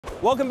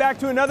Welcome back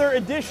to another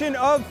edition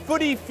of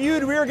Footy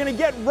Feud. We are going to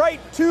get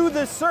right to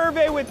the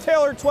survey with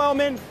Taylor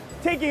Twellman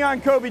taking on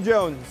Cobi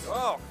Jones.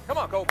 Oh, come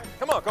on, Cobi.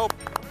 Come on, Cobi.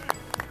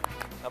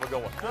 Have a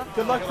good one.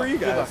 Good luck for you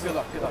guys. Good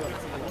luck.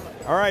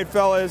 All right,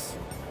 fellas.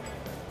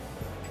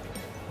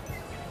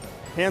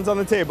 Hands on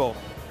the table.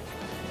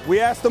 We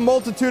asked a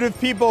multitude of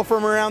people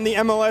from around the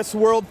MLS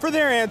world for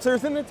their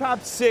answers, and the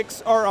top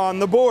 6 are on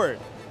the board.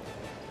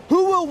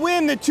 Who will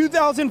win the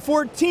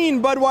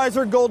 2014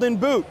 Budweiser Golden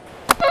Boot?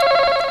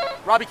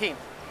 Robbie Keane.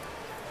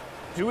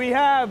 Do we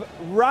have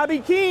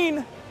Robbie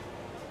Keane?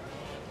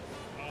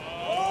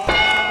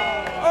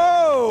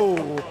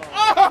 Oh!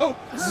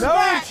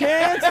 No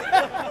chance.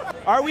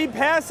 Are we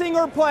passing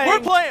or playing? We're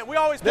playing. We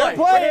always play. They're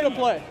playing. We're gonna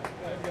play.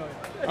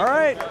 All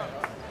right.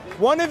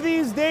 One of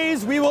these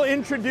days we will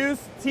introduce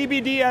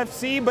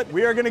TBDFC, but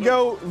we are going to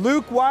go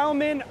Luke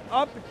Wileman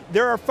up.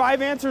 There are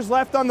 5 answers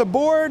left on the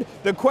board.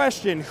 The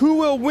question, who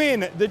will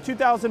win the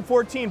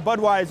 2014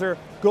 Budweiser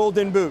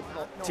Golden Boot?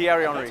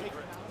 Thierry Henry.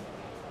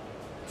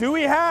 Do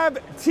we have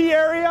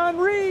Thierry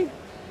Henry?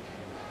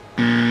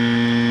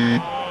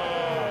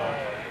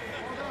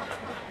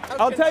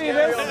 I'll tell you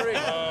this,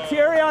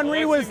 Thierry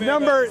Henry was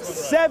number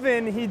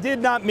 7. He did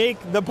not make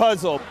the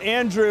puzzle.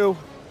 Andrew,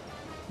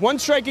 1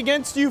 strike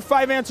against you,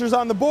 5 answers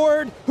on the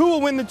board. Who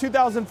will win the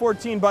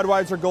 2014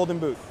 Budweiser Golden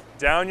Boot?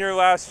 Down year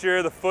last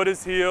year, the foot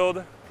is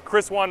healed.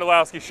 Chris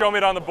Wondolowski, show me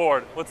it on the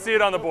board. Let's see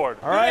it on the board.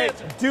 All right,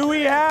 do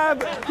we have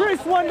Chris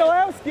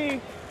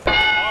Wondolowski?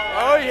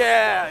 Oh,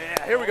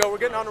 yeah. Here we go. We're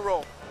getting on the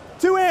roll.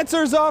 2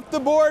 answers off the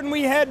board, and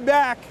we head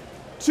back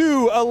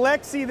to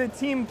Alexi, the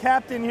team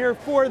captain here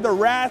for the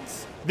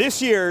Rats,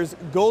 this year's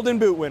Golden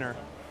Boot winner.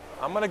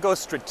 I'm going to go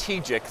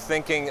strategic,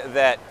 thinking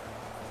that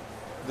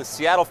the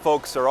Seattle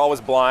folks are always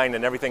blind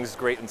and everything's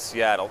great in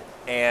Seattle.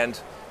 And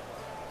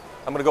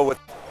I'm going to go with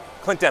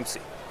Clint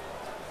Dempsey.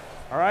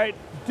 All right,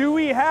 do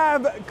we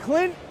have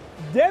Clint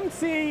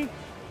Dempsey?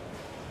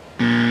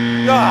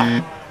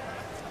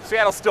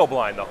 Seattle's still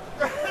blind, though.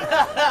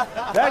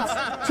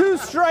 That's 2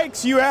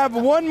 strikes. You have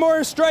 1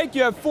 more strike.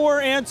 You have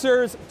 4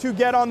 answers to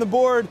get on the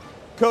board.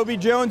 Cobi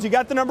Jones, you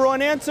got the number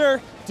 1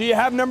 answer. Do you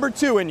have number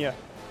 2 in you?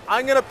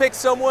 I'm going to pick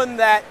someone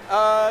that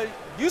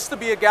used to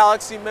be a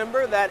Galaxy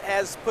member that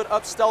has put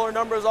up stellar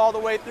numbers all the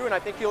way through, and I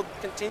think he'll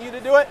continue to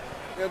do it.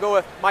 I'm going to go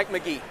with Mike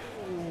Magee.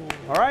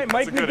 All right,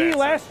 Mike Magee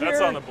last year.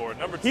 That's on the board.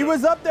 Number 2. He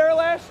was up there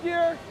last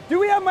year. Do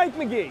we have Mike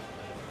Magee?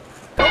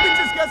 Cobi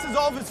just guesses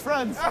all of his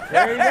friends.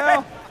 There you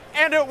go.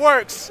 And it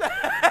works.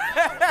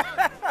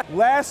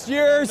 Last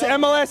year's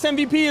MLS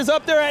MVP is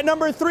up there at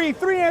number 3.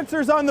 3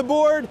 answers on the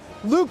board.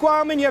 Luke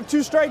Wileman, you have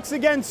 2 strikes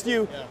against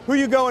you. Yeah. Who are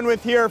you going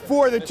with here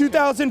for the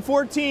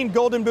 2014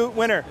 Golden Boot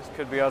winner? This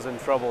could be us in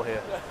trouble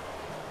here.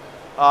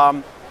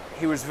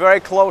 He was very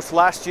close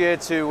last year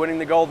to winning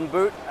the Golden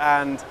Boot,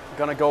 and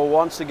going to go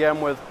once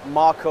again with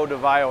Marco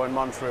Defoe in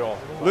Montreal.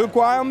 Luke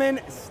Wileman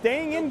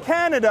staying in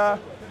Canada.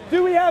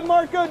 Do we have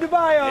Marco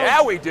Defoe?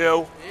 Yeah, we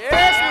do.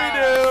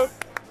 Yes, we do.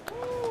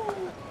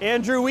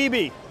 Andrew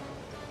Wiebe,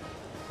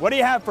 what do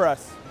you have for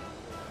us?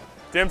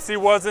 Dempsey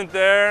wasn't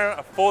there.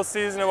 A full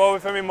season of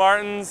Obafemi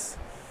Martins.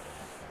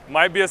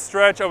 Might be a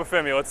stretch.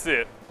 Obafemi, let's see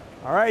it.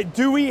 All right,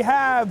 do we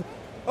have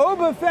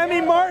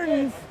Obafemi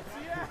Martins?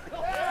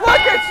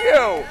 Look at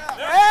you.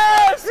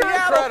 Yes,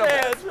 Seattle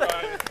fans.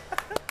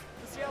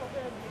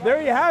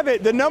 There you have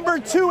it. The number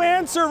 2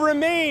 answer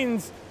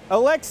remains.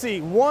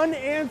 Alexi, 1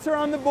 answer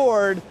on the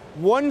board,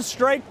 1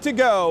 strike to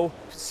go.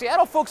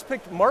 Seattle folks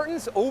picked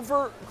Martins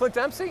over Clint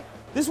Dempsey?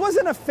 This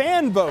wasn't a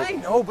fan vote. I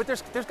know, but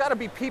there's got to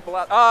be people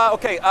out.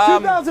 Okay.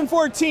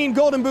 2014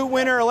 Golden Boot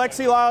winner,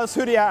 Alexi Lalas.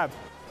 Who do you have?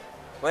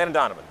 Landon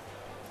Donovan.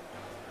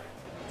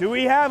 Do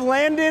we have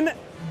Landon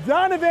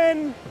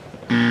Donovan?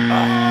 Come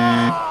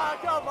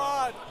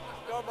on.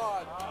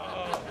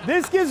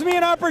 This gives me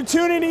an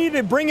opportunity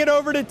to bring it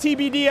over to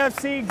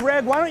TBDFC.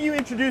 Greg, why don't you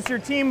introduce your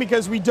team,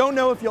 because we don't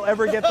know if you'll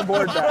ever get the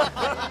board back.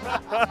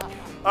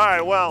 All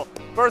right, well,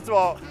 first of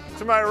all,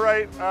 to my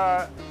right,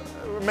 a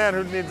man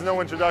who needs no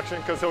introduction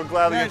because he'll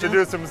gladly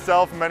introduce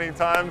himself many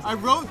times.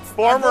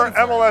 Former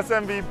MLS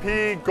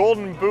MVP,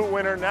 Golden Boot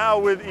winner, now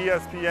with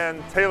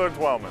ESPN, Taylor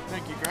Twellman.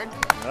 Thank you, Greg.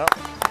 Yep.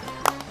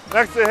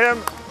 Next to him,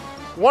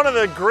 one of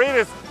the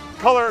greatest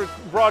color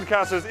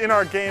broadcasters in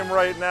our game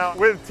right now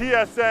with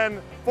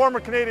TSN, former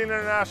Canadian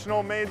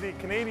international, made the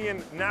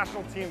Canadian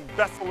national team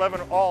best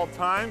 11 all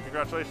time.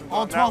 Congratulations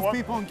all on that 12 one.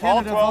 People in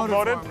Canada all 12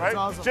 voted voted, for him. right?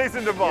 Awesome.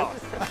 Jason Defoe.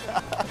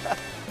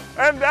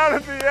 And down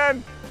at the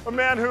end, a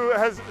man who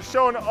has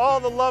shown all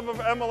the love of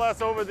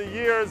MLS over the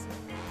years,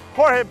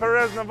 Jorge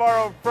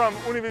Perez-Navarro from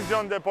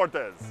Univision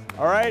Deportes.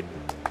 All right,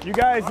 you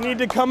guys need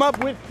to come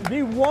up with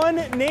the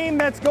 1 name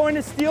that's going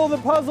to steal the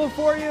puzzle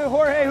for you.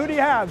 Jorge, who do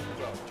you have?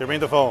 Jermain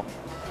Defoe.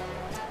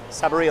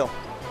 Sabaril.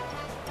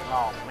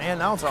 Oh man,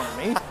 now it's on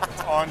me.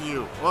 It's on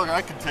you. Look,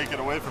 I can take it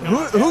away from you.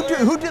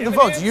 Who did the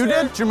votes? You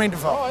did? Jermain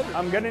Defoe.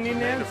 I'm gonna need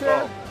an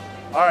answer.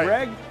 All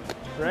right.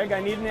 Greg,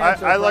 I need an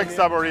answer. I like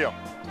Sabarillo.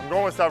 I'm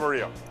going with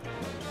Sabarillo.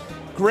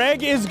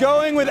 Greg is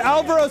going with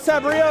Alvaro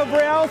Saborio of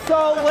Real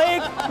Salt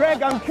Lake.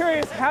 Greg, I'm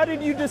curious, how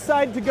did you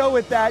decide to go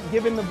with that,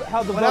 given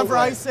how the vote Whatever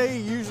I was? say,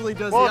 he usually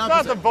does Well, the it's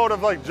opposite. not the vote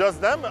of like just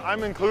them.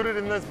 I'm included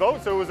in this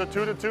vote, so it was a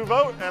 2-2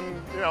 vote,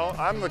 and you know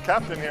I'm the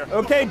captain here.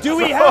 Okay, do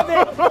we have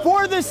it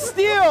for the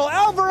steal?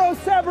 Alvaro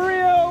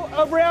Saborio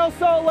of Real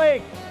Salt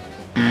Lake.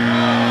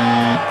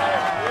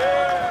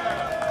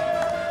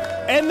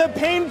 And the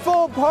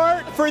painful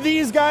part for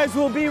these guys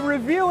will be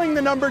revealing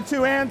the number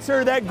 2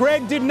 answer that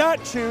Greg did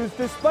not choose,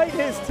 despite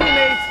his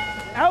teammates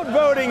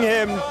outvoting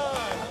him.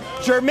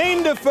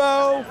 Jermain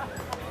Defoe.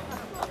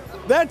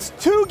 That's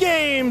 2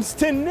 games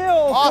to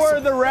 0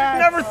 for the Rats.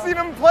 Never seen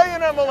him play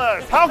in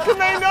MLS. How can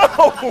they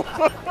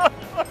know?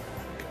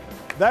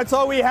 That's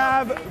all we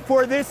have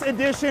for this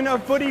edition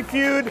of Footy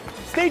Feud.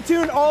 Stay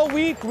tuned all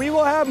week. We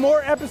will have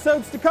more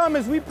episodes to come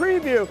as we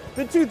preview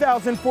the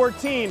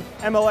 2014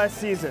 MLS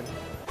season.